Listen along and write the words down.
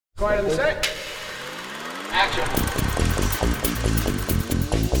Quiet on the set. Action.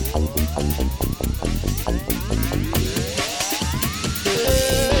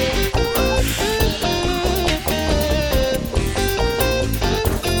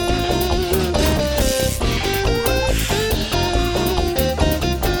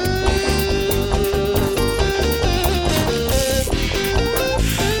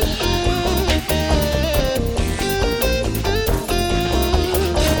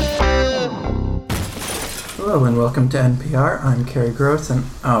 Hello and welcome to NPR. I'm Carrie Gross and...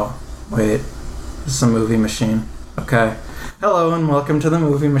 Oh, wait. This is a movie machine. Okay. Hello and welcome to the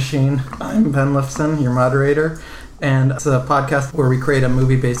Movie Machine. I'm Ben Lifson, your moderator, and it's a podcast where we create a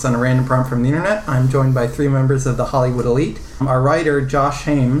movie based on a random prompt from the internet. I'm joined by three members of the Hollywood elite. Our writer, Josh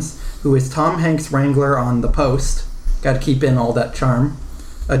Hames, who is Tom Hanks' wrangler on The Post. Got to keep in all that charm.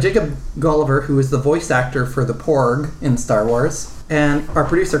 Jacob Gulliver, who is the voice actor for the Porg in Star Wars. And our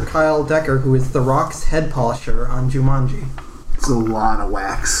producer, Kyle Dekker, who is The Rock's head polisher on Jumanji. It's a lot of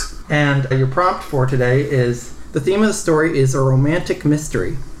wax. And your prompt for today is, the theme of the story is a romantic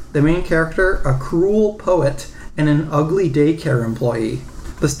mystery. The main character, a cruel poet, and an ugly daycare employee.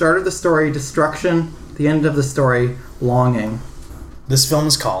 The start of the story, destruction. The end of the story, longing. This film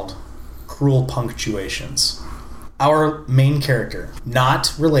is called Cruel Punctuations. Our main character,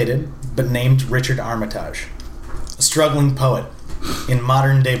 not related, but named Richard Armitage, a struggling poet in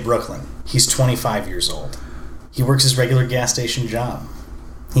modern-day Brooklyn. He's 25 years old. He works his regular gas station job.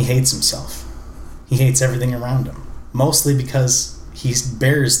 He hates himself. He hates everything around him, mostly because he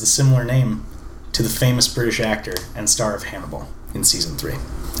bears the similar name to the famous British actor and star of Hannibal in Season 3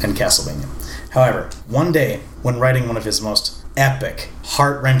 and Castlevania. However, one day, when writing one of his most epic,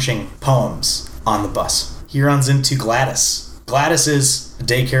 heart-wrenching poems on the bus, he runs into Gladys. Gladys is a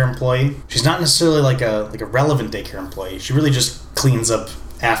daycare employee. She's not necessarily like a relevant daycare employee. She really just cleans up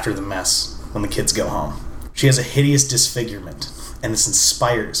after the mess when the kids go home. She has a hideous disfigurement, and this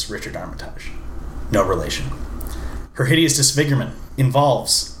inspires Richard Armitage. No relation. Her hideous disfigurement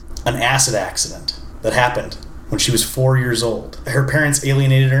involves an acid accident that happened when she was 4 years old. Her parents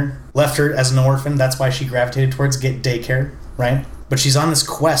alienated her, left her as an orphan. That's why she gravitated towards daycare, right? But she's on this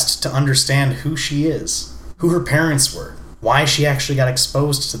quest to understand who she is, who her parents were, why she actually got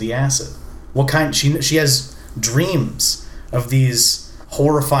exposed to the acid. She has dreams of these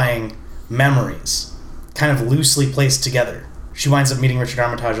horrifying memories, kind of loosely placed together. She winds up meeting Richard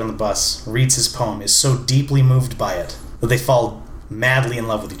Armitage on the bus, reads his poem, is so deeply moved by it that they fall madly in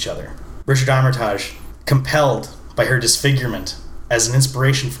love with each other. Richard Armitage, compelled by her disfigurement as an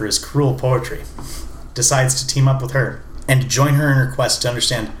inspiration for his cruel poetry, decides to team up with her and join her in her quest to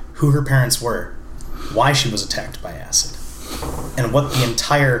understand who her parents were, why she was attacked by acid, and what the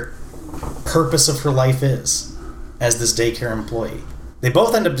entire purpose of her life is as this daycare employee. They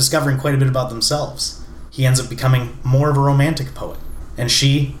both end up discovering quite a bit about themselves. He ends up becoming more of a romantic poet, and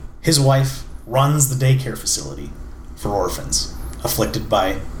she, his wife, runs the daycare facility for orphans afflicted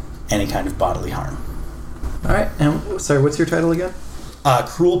by any kind of bodily harm. Alright, and sorry, what's your title again?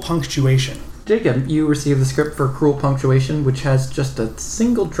 Cruel Punctuation. Jacob, you received the script for Cruel Punctuation, which has just a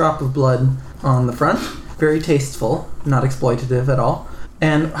single drop of blood on the front. Very tasteful, not exploitative at all.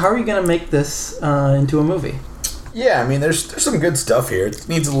 And how are you going to make this into a movie? Yeah, I mean, there's some good stuff here. It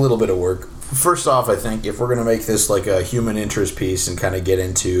needs a little bit of work. First off, I think if we're going to make this like a human interest piece and kind of get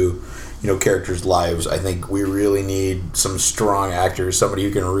into, characters' lives, I think we really need some strong actors, somebody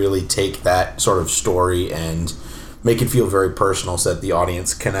who can really take that sort of story and make it feel very personal so that the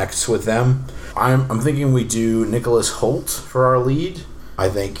audience connects with them. I'm thinking we do Nicholas Hoult for our lead. I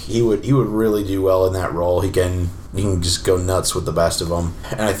think he would really do well in that role. He can just go nuts with the best of them,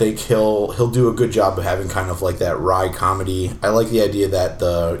 and I think he'll do a good job of having kind of like that wry comedy. I like the idea that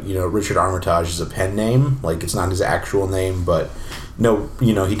Richard Armitage is a pen name, like it's not his actual name, but no,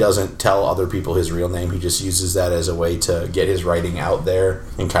 he doesn't tell other people his real name. He just uses that as a way to get his writing out there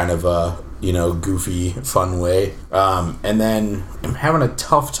in kind of a goofy, fun way. And then I'm having a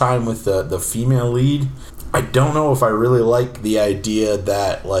tough time with the female lead. I don't know if I really like the idea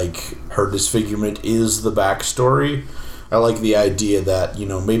that, like, her disfigurement is the backstory. I like the idea that,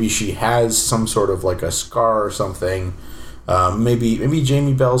 maybe she has some sort of, like, a scar or something. Maybe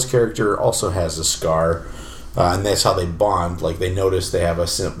Jamie Bell's character also has a scar, and that's how they bond. Like, they notice they have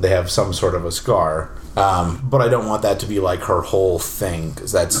some sort of a scar. But I don't want that to be, like, her whole thing,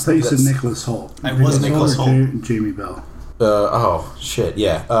 because that's... I thought you said Nicholas Hoult. I was Nicholas Hoult. Jamie Bell. Oh shit,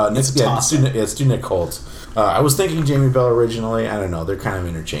 yeah. Let's do Nick Holt. I was thinking Jamie Bell originally. I don't know. They're kind of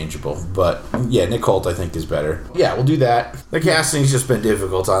interchangeable. But yeah, Nick Holt I think is better. Yeah, we'll do that. The casting's just been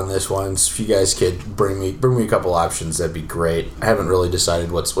difficult on this one. So if you guys could bring me a couple options, that'd be great. I haven't really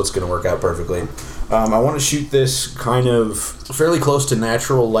decided what's going to work out perfectly. I want to shoot this kind of fairly close to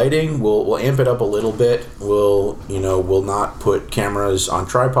natural lighting. We'll amp it up a little bit. We'll not put cameras on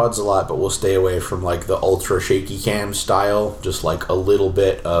tripods a lot, but we'll stay away from like the ultra shaky cam style. Just like a little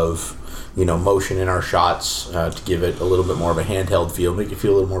bit of motion in our shots to give it a little bit more of a handheld feel, make it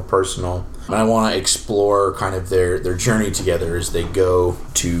feel a little more personal. And I want to explore kind of their journey together as they go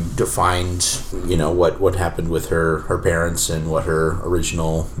to find, what happened with her parents and what her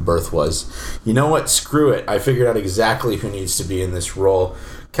original birth was. You know what? Screw it. I figured out exactly who needs to be in this role.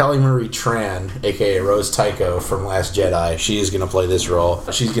 Kelly Marie Tran, aka Rose Tycho from Last Jedi, she is going to play this role.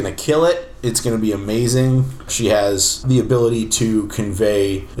 She's going to kill it. It's going to be amazing. She has the ability to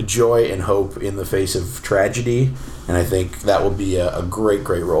convey joy and hope in the face of tragedy, and I think that will be a great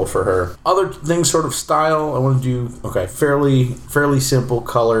role for her. Other things, sort of style, I want to do fairly simple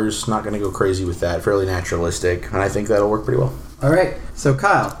colors. Not going to go crazy with that. Fairly naturalistic, and I think that'll work pretty well. All right. So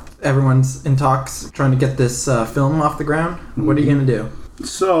Kyle, everyone's in talks trying to get this film off the ground. What are you going to do?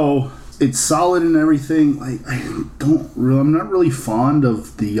 So it's solid and everything. Like I'm not really fond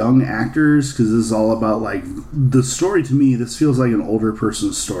of the young actors because this is all about like the story. To me, this feels like an older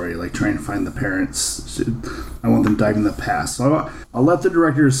person's story, like trying to find the parents. I want them diving in the past. So I'll let the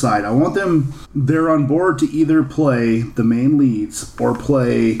director decide. I want them. They're on board to either play the main leads or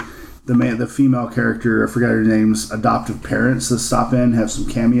play the female character. I forgot her name's adoptive parents that stop in, have some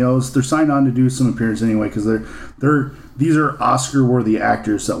cameos. They're signed on to do some appearance anyway because these are Oscar-worthy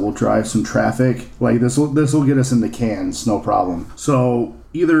actors that will drive some traffic. Like this will get us into Cannes, no problem. So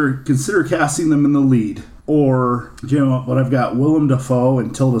either consider casting them in the lead, or what I've got Willem Dafoe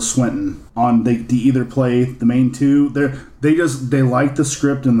and Tilda Swinton on. They either play the main two. They like the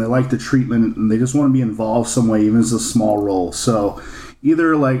script and they like the treatment and they just want to be involved some way, even as a small role. So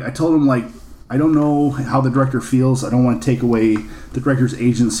either I told them I don't know how the director feels. I don't want to take away the director's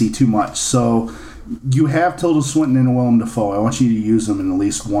agency too much. So you have Tilda Swinton and Willem Dafoe. I want you to use them in at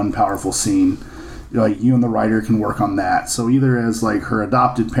least one powerful scene. You and the writer can work on that. So either as her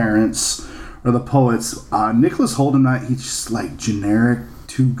adopted parents or the poets. Nicholas Hoult, he's just generic,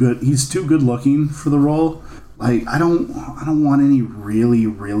 too good. He's too good looking for the role. I don't want any really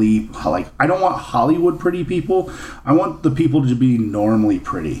I don't want Hollywood pretty people. I want the people to be normally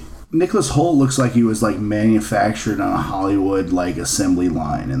pretty. Nicholas Hoult looks like he was manufactured on a Hollywood assembly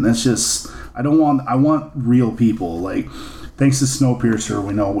line, and that's just I want real people. Thanks to Snowpiercer,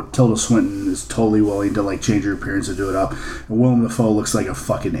 we know Tilda Swinton is totally willing to change her appearance and do it up. And Willem Dafoe looks like a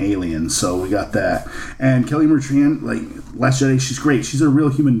fucking alien, so we got that. And Kelly Marie Tran, Last Jedi, she's great. She's a real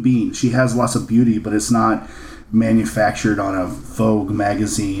human being. She has lots of beauty, but it's not manufactured on a Vogue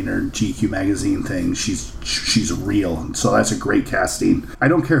magazine or GQ magazine thing. She's real, so that's a great casting. I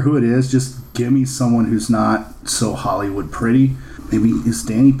don't care who it is, just give me someone who's not so Hollywood pretty. Maybe is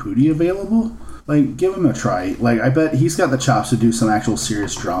Danny Pudi available? Give him a try. I bet he's got the chops to do some actual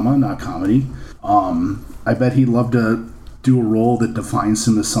serious drama, not comedy. I bet he'd love to do a role that defines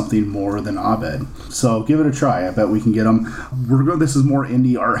him as something more than Abed. So give it a try. I bet we can get him. This is more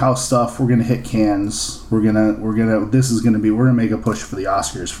indie art house stuff. We're gonna hit Cannes. We're gonna make a push for the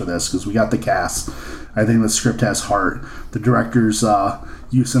Oscars for this because we got the cast. I think the script has heart. The director's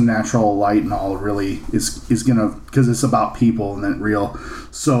use of natural light and all really is gonna, because it's about people and then real.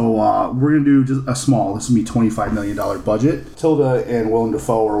 So we're gonna do just this is gonna be $25 million budget. Tilda and Willem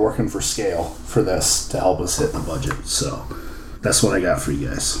Dafoe are working for scale for this to help us hit the budget. So that's what I got for you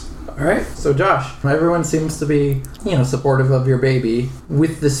guys. All right, so Josh, everyone seems to be, supportive of your baby.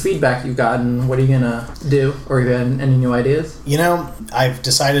 With this feedback you've gotten, what are you gonna do, or you got any new ideas? I've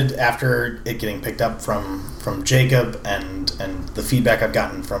decided after it getting picked up from Jacob and the feedback I've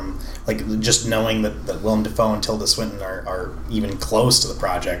gotten from just knowing that Willem Dafoe and Tilda Swinton are even close to the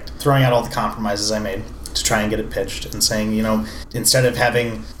project, throwing out all the compromises I made to try and get it pitched and saying, instead of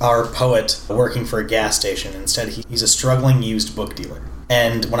having our poet working for a gas station, instead he's a struggling used book dealer.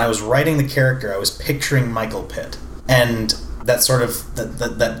 And when I was writing the character, I was picturing Michael Pitt. And that sort of,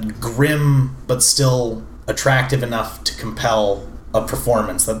 that grim, but still attractive enough to compel a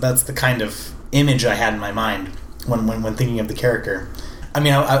performance. That's the kind of image I had in my mind when thinking of the character.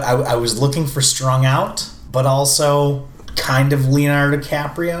 I was looking for strung out, but also kind of Leonardo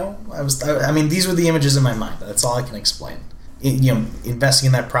DiCaprio. These were the images in my mind. That's all I can explain. Investing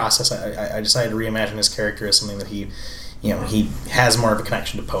in that process, I decided to reimagine his character as something that he has more of a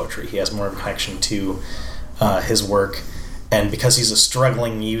connection to poetry. He has more of a connection to his work And because he's a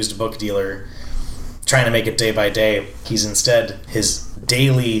struggling used book dealer trying to make it day by day, he's instead, his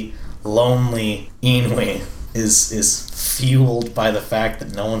daily lonely ennui is fueled by the fact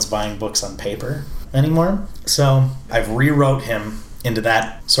that no one's buying books on paper anymore. So I've rewrote him into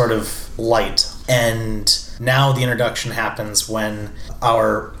that sort of light. And now the introduction happens when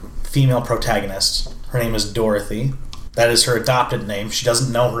our female protagonist, her name is Dorothy. That is her adopted name. She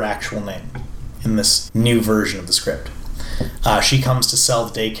doesn't know her actual name in this new version of the script. She comes to sell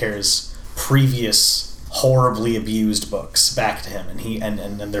the daycare's previous horribly abused books back to him,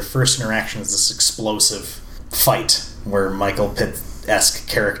 and their first interaction is this explosive fight where Michael Pitt-esque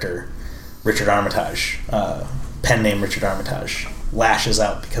character Richard Armitage, pen name Richard Armitage, lashes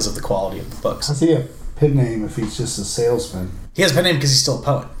out because of the quality of the books. How's he a pen name if he's just a salesman? He has a pen name because he's still a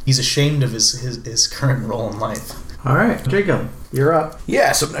poet. He's ashamed of his current role in life. All right, Jacob, you're up.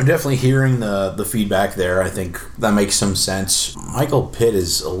 Yeah, so I'm definitely hearing the feedback there. I think that makes some sense. Michael Pitt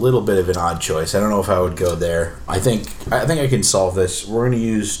is a little bit of an odd choice. I don't know if I would go there. I think I can solve this. We're going to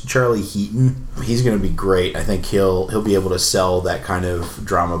use Charlie Heaton. He's going to be great. I think he'll be able to sell that kind of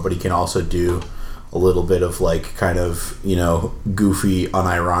drama, but he can also do a little bit of like kind of, goofy,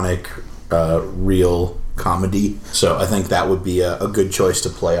 unironic, real comedy. So I think that would be a good choice to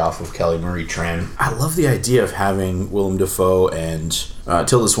play off of Kelly Marie Tran. I love the idea of having Willem Dafoe and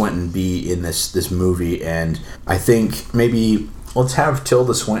Tilda Swinton be in this movie, and I think maybe let's have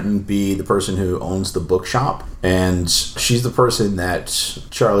Tilda Swinton be the person who owns the bookshop, and she's the person that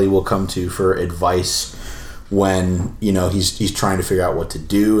Charlie will come to for advice when he's trying to figure out what to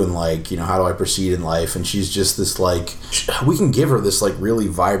do and how do I proceed in life. And she's just this we can give her this really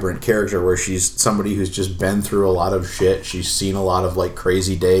vibrant character where she's somebody who's just been through a lot of shit. She's seen a lot of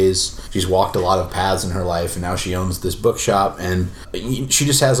crazy days. She's walked a lot of paths in her life, and now she owns this bookshop, and she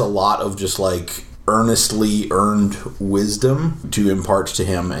just has a lot of just earnestly earned wisdom to impart to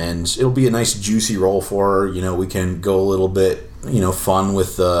him, and it'll be a nice juicy role for her. We can go a little bit fun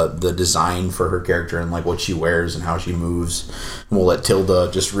with the design for her character and what she wears and how she moves, and we'll let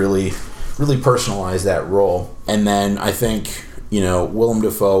Tilda just really personalize that role. And then I think Willem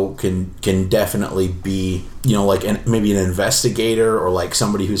Dafoe can definitely be maybe an investigator or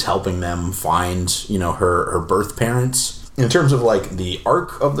somebody who's helping them find her birth parents. In terms of the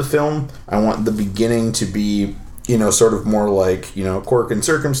arc of the film, I want the beginning to be sort of more quirk and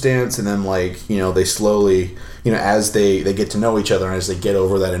circumstance, and then they slowly as they get to know each other and as they get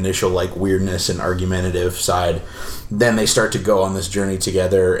over that initial weirdness and argumentative side, then they start to go on this journey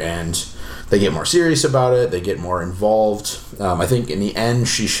together, and they get more serious about it, they get more involved. I think in the end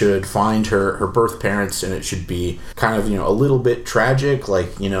she should find her birth parents, and it should be kind of a little bit tragic,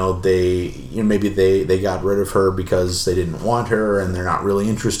 maybe they got rid of her because they didn't want her and they're not really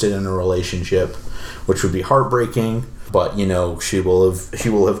interested in a relationship, which would be heartbreaking. But she will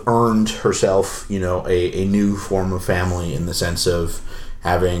have earned herself a new form of family, in the sense of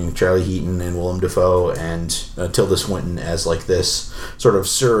having Charlie Heaton and Willem Dafoe and Tilda Swinton as this sort of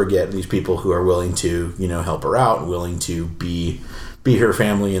surrogate, these people who are willing to help her out, willing to be her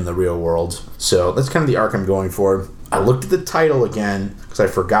family in the real world. So that's kind of the arc I'm going for. I looked at the title again because I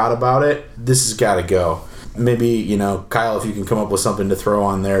forgot about it. This has got to go. Maybe Kyle, if you can come up with something to throw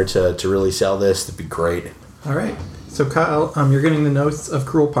on there to really sell this, that'd be great. All right. So Kyle, you're getting the notes of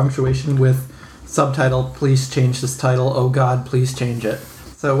cruel punctuation with subtitle, please change this title, oh God, please change it.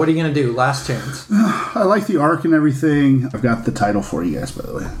 So what are you going to do? Last chance. I like the arc and everything. I've got the title for you guys, by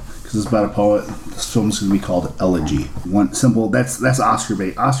the way, because it's about a poet. This film's going to be called Elegy. One simple. That's Oscar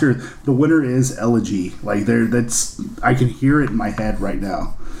bait. Oscar. The winner is Elegy. I can hear it in my head right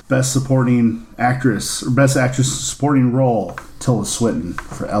now. Best supporting actress or best actress supporting role, Tilda Swinton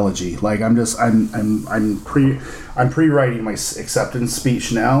for Elegy. I'm pre-writing my acceptance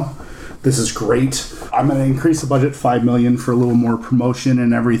speech now. This is great. I'm going to increase the budget $5 million for a little more promotion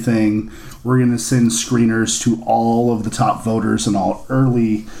and everything. We're going to send screeners to all of the top voters and all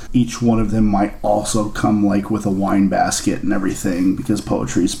early. Each one of them might also come with a wine basket and everything, because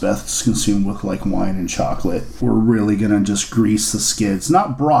poetry is best consumed with wine and chocolate. We're really going to just grease the skids.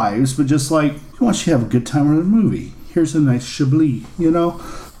 Not bribes, but just we want you to have a good time with the movie. Here's a nice chablis,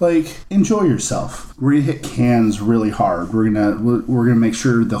 enjoy yourself. We're gonna hit cans really hard. We're gonna make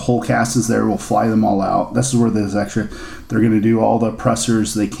sure the whole cast is there. We'll fly them all out. This is where there's extra. They're gonna do all the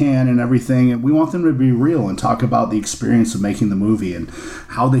pressers they can and everything. And we want them to be real and talk about the experience of making the movie and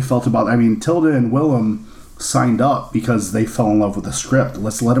how they felt about it. I mean, Tilda and Willem signed up because they fell in love with the script.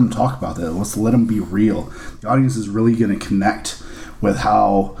 Let's let them talk about that. Let's let them be real. The audience is really gonna connect with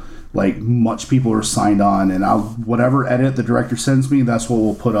how like much people are signed on, and whatever edit the director sends me, that's what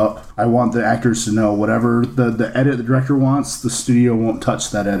we'll put up. I want the actors to know whatever the edit the director wants, the studio won't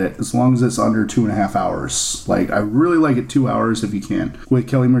touch that edit as long as it's under 2.5 hours. Like, I really like it 2 hours if you can. With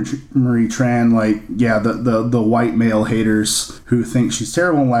Kelly Marie Tran, like, yeah, the white male haters who think she's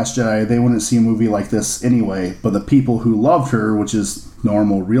terrible in Last Jedi, they wouldn't see a movie like this anyway. But the people who loved her, which is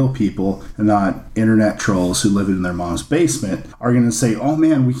normal, real people, and not internet trolls who live in their mom's basement, are going to say, oh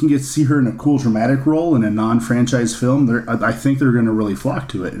man, we can get to see her in a cool dramatic role in a non-franchise film. I think they're going to really flock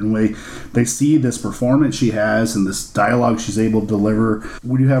to it. And they see this performance she has and this dialogue she's able to deliver.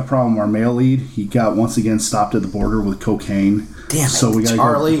 We do have a problem. Our male lead, he got once again stopped at the border with cocaine. Damn it, so we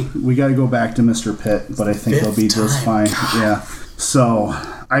gotta go back to Mr. Pitt, but I think they'll be just fine. God. Yeah. So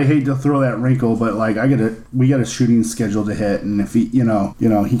I hate to throw that wrinkle, but like we got a shooting schedule to hit, and if he, he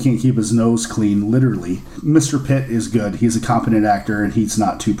can't keep his nose clean, literally. Mr. Pitt is good. He's a competent actor, and he's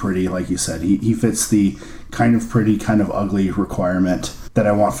not too pretty, like you said. He fits the kind of pretty, kind of ugly requirement that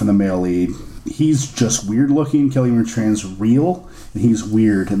I want from the male lead. He's just weird looking. Kelly Marie Tran's real, and he's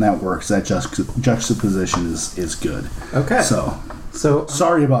weird, and that works. That juxtaposition is good. Okay. So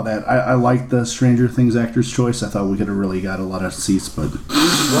sorry about that. I like the Stranger Things actor's choice. I thought we could have really got a lot of seats, but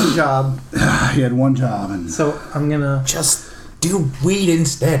one job. He had one job, and so I'm gonna just do weed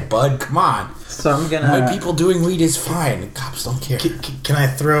instead, bud. Come on. So I'm gonna. White people doing weed is fine. The cops don't care. Can I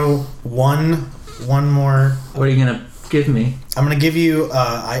throw one more? What are you gonna give me? I'm gonna give you.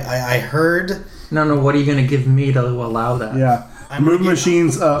 I heard. No. What are you gonna give me to allow that? Yeah. Movie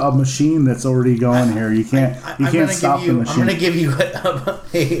Machine's a machine that's already going here. You can't stop the machine. I'm going to give you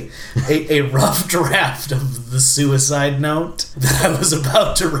a rough draft of the suicide note that I was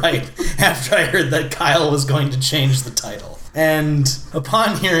about to write after I heard that Kyle was going to change the title. And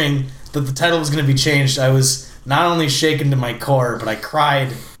upon hearing that the title was going to be changed, I was not only shaken to my core, but I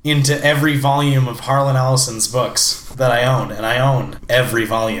cried into every volume of Harlan Ellison's books that I own. And I own every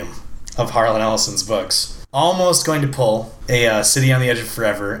volume of Harlan Ellison's books. Almost going to pull a City on the Edge of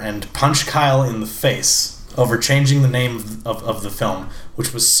Forever and punch Kyle in the face over changing the name of the film,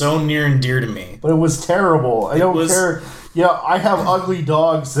 which was so near and dear to me. But it was terrible. I don't care. Yeah, I have ugly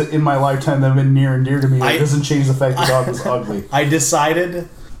dogs that in my lifetime that have been near and dear to me. It doesn't change the fact the dog was ugly. I decided,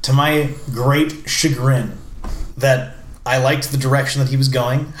 to my great chagrin, that I liked the direction that he was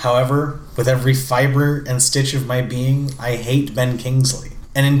going. However, with every fiber and stitch of my being, I hate Ben Kingsley.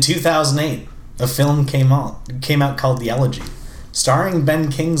 And in 2008, a film came out called The Elegy, starring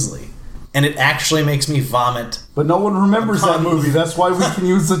Ben Kingsley, and it actually makes me vomit. But no one remembers that movie. That's why we can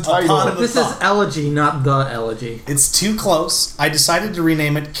use the title. But this is Elegy, not The Elegy. It's too close. I decided to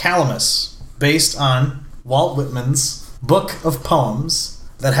rename it Calamus, based on Walt Whitman's book of poems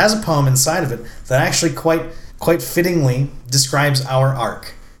that has a poem inside of it that actually quite fittingly describes our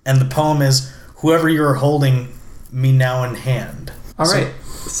arc. And the poem is, "Whoever you are holding me now in hand." All right.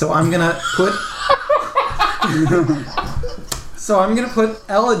 So I'm gonna put.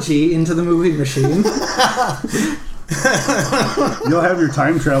 Elegy into the movie machine. You'll have your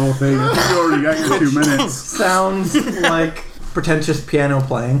time travel thing. I think you already got your 2 minutes. Sounds like pretentious piano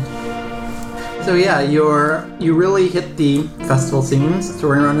playing. So yeah, you really hit the festival scenes,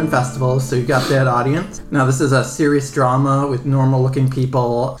 touring around in festivals, so you got that audience. Now this is a serious drama with normal looking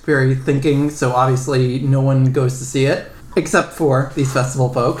people, very thinking, so obviously no one goes to see it. Except for these festival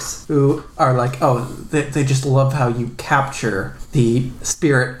folks who are like, oh, they just love how you capture the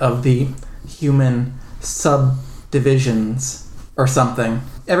spirit of the human subdivisions or something.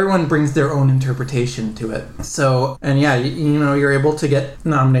 Everyone brings their own interpretation to it. So, and yeah, you're able to get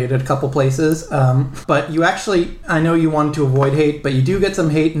nominated a couple places. But you actually, I know you wanted to avoid hate, but you do get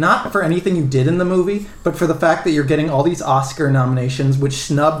some hate, not for anything you did in the movie, but for the fact that you're getting all these Oscar nominations, which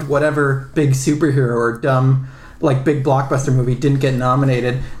snubbed whatever big superhero or dumb big blockbuster movie didn't get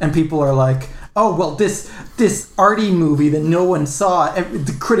nominated, and people are like, oh, well, this arty movie that no one saw,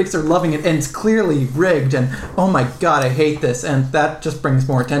 the critics are loving it, and it's clearly rigged, and oh my god, I hate this, and that just brings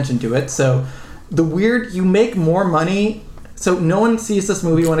more attention to it. So you make more money, so no one sees this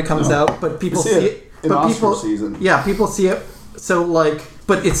movie when it comes out, but people see it in Oscar season. Yeah, people see it, so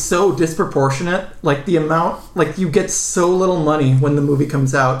but it's so disproportionate, the amount, you get so little money when the movie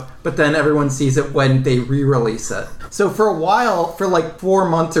comes out, but then everyone sees it when they re-release it. So for a while, for 4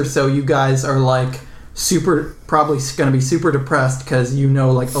 months or so, you guys are probably going to be super depressed because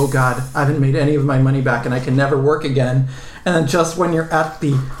oh god, I haven't made any of my money back and I can never work again. And then just when you're at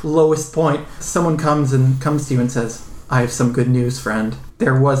the lowest point, someone comes to you and says, I have some good news, friend.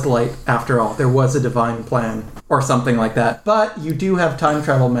 There was light after all. There was a divine plan. Or something like that. But you do have time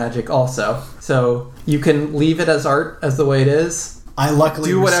travel magic also. So you can leave it as art as the way it is, I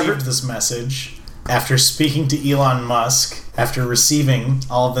luckily Do whatever- received this message after speaking to Elon Musk, after receiving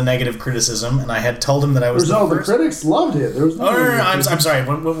all of the negative criticism, and I had told him that I was The critics loved it. There was no. I'm sorry.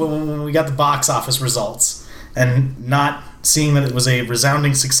 When we got the box office results and not seeing that it was a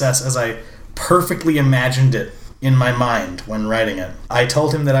resounding success as I perfectly imagined it in my mind when writing it, I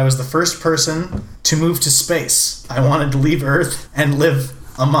told him that I was the first person to move to space. I wanted to leave Earth and live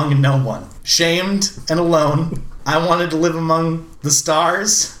among no one. Shamed and alone, I wanted to live among the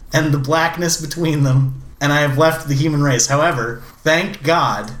stars and the blackness between them, and I have left the human race. However, thank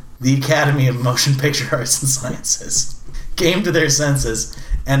God, the Academy of Motion Picture Arts and Sciences came to their senses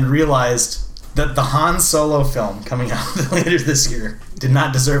and realized that the Han Solo film coming out later this year did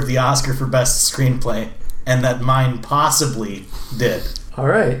not deserve the Oscar for Best Screenplay, and that mine possibly did. All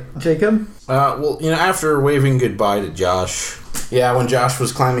right, Jacob? Well, after waving goodbye to Josh, when Josh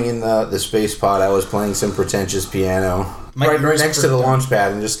was climbing in the space pod, I was playing some pretentious piano right next to the launch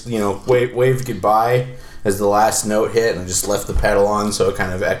pad and just, waved goodbye as the last note hit and just left the pedal on so it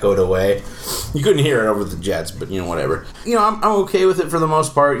kind of echoed away. You couldn't hear it over the jets, but, whatever. I'm okay with it for the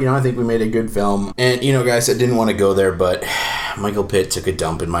most part. I think we made a good film. And, guys, I didn't want to go there, but Michael Pitt took a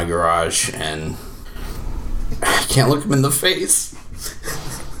dump in my garage and I can't look him in the face.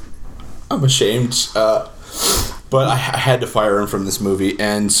 I'm ashamed. But I had to fire him from this movie,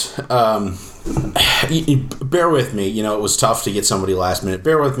 and bear with me. It was tough to get somebody last minute.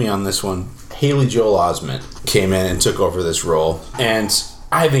 Bear with me on this one. Haley Joel Osment came in and took over this role, and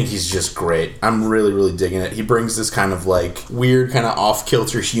I think he's just great. I'm really, really digging it. He brings this kind of weird, kind of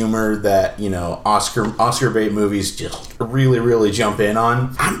off-kilter humor that Oscar bait movies just really, really jump in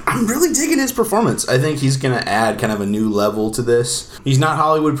on. I'm really digging his performance. I think he's gonna add kind of a new level to this. He's not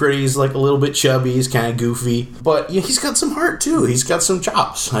Hollywood pretty. He's a little bit chubby. He's kind of goofy, but he's got some heart too. He's got some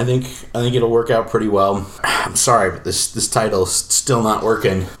chops. I think it'll work out pretty well. I'm sorry, but this title's still not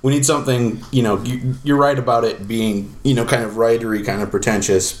working. We need something. You're right about it being kind of writery, kind of pretentious.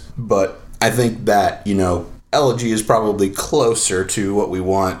 But I think that, Elegy is probably closer to what we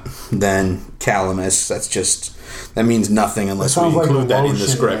want than Calamus. That means nothing unless we include that in the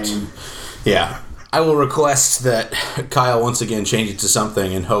script. Name. Yeah. I will request that Kyle once again change it to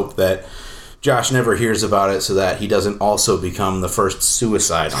something and hope that Josh never hears about it so that he doesn't also become the first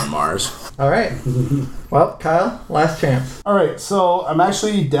suicide on Mars. All right. Well, Kyle, last chance. All right, so I'm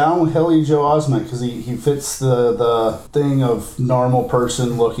actually down with Haley Joel Osment because he fits the thing of normal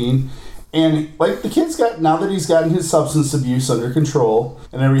person looking. And the kid's now that he's gotten his substance abuse under control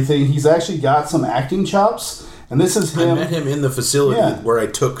and everything, he's actually got some acting chops. And this is him. I met him in the facility where I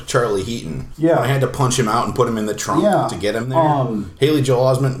took Charlie Heaton. Yeah. I had to punch him out and put him in the trunk to get him there. Haley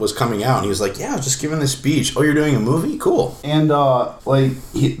Joel Osment was coming out, and he was like, I was just giving this speech. Oh, you're doing a movie? Cool. And,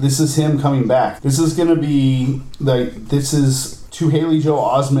 this is him coming back. This is going to be, this is to Haley Joel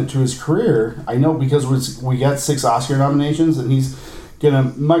Osment to his career. I know because we got 6 Oscar nominations, and he's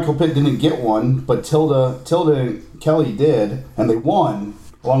Michael Pitt didn't get one, but Tilda and Kelly did, and they won,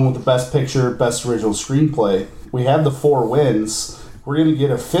 along with the Best Picture, Best Original Screenplay. We had the 4 wins. We're going to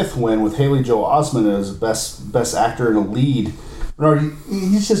get a 5th win with Haley Joel Osment as best actor in a lead.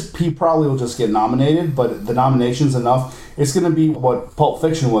 He probably will just get nominated, but the nomination's enough. It's going to be what Pulp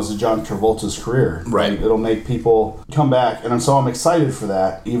Fiction was to John Travolta's career. Right. It'll make people come back, and so I'm excited for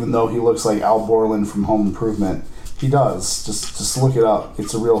that, even though he looks like Al Borland from Home Improvement. He does. Just look it up.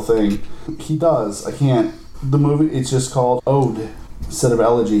 It's a real thing. He does. The movie, it's just called Ode instead of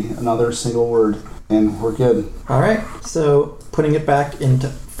Elegy. Another single word. And we're good. All right. So putting it back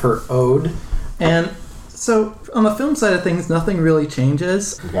for Ode. And so on the film side of things, nothing really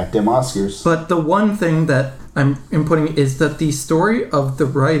changes. We got them Oscars. But the one thing that I'm inputting is that the story of the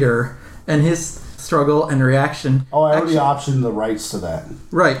writer and his struggle and reaction. Oh, I already optioned the rights to that.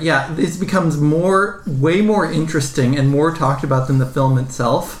 Right, yeah. This becomes way more interesting and more talked about than the film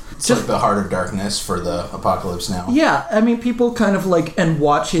itself. It's like the Heart of Darkness for the Apocalypse Now. Yeah, I mean, people kind of and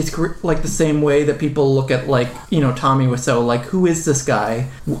watch his career the same way that people look at Tommy Wiseau. Who is this guy?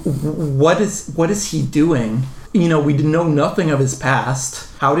 What is he doing? We know nothing of his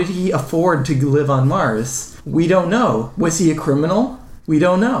past. How did he afford to live on Mars? We don't know. Was he a criminal? We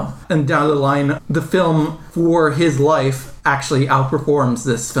don't know. And down the line, the film for his life actually outperforms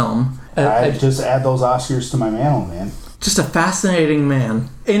this film. I just add those Oscars to my mantle, man. Just a fascinating man.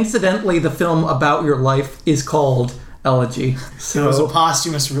 Incidentally, the film about your life is called Elegy. So it was a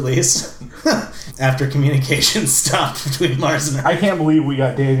posthumous release after communication stopped between Mars and Earth. I can't believe we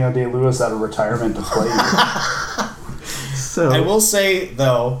got Daniel Day-Lewis out of retirement to play. I will say,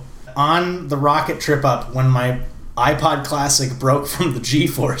 though, on the rocket trip up, when my iPod Classic broke from the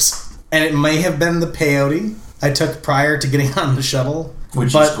G-force, and it may have been the peyote, I took prior to getting on the shuttle.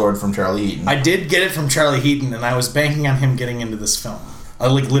 Which you scored from Charlie Heaton. I did get it from Charlie Heaton, and I was banking on him getting into this film.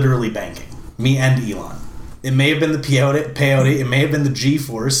 Literally banking. Me and Elon. It may have been the peyote, it may have been the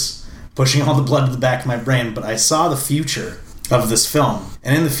G-force pushing all the blood to the back of my brain, but I saw the future of this film.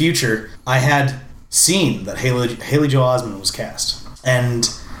 And in the future, I had seen that Haley Joel Osment was cast. And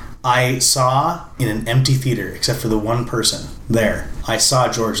I saw in an empty theater, except for the one person there, I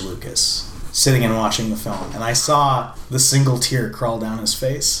saw George Lucas sitting and watching the film. And I saw the single tear crawl down his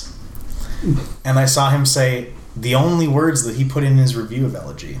face. And I saw him say the only words that he put in his review of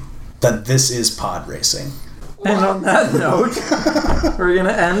Elegy, that this is pod racing. And on that note, we're going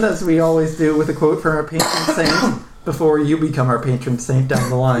to end, as we always do, with a quote from our patron saint before you become our patron saint down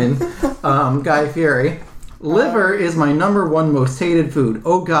the line. Guy Fieri. Liver is my number one most hated food.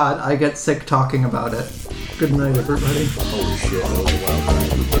 Oh God, I get sick talking about it. Good night, everybody. Holy shit, that was a wild ride.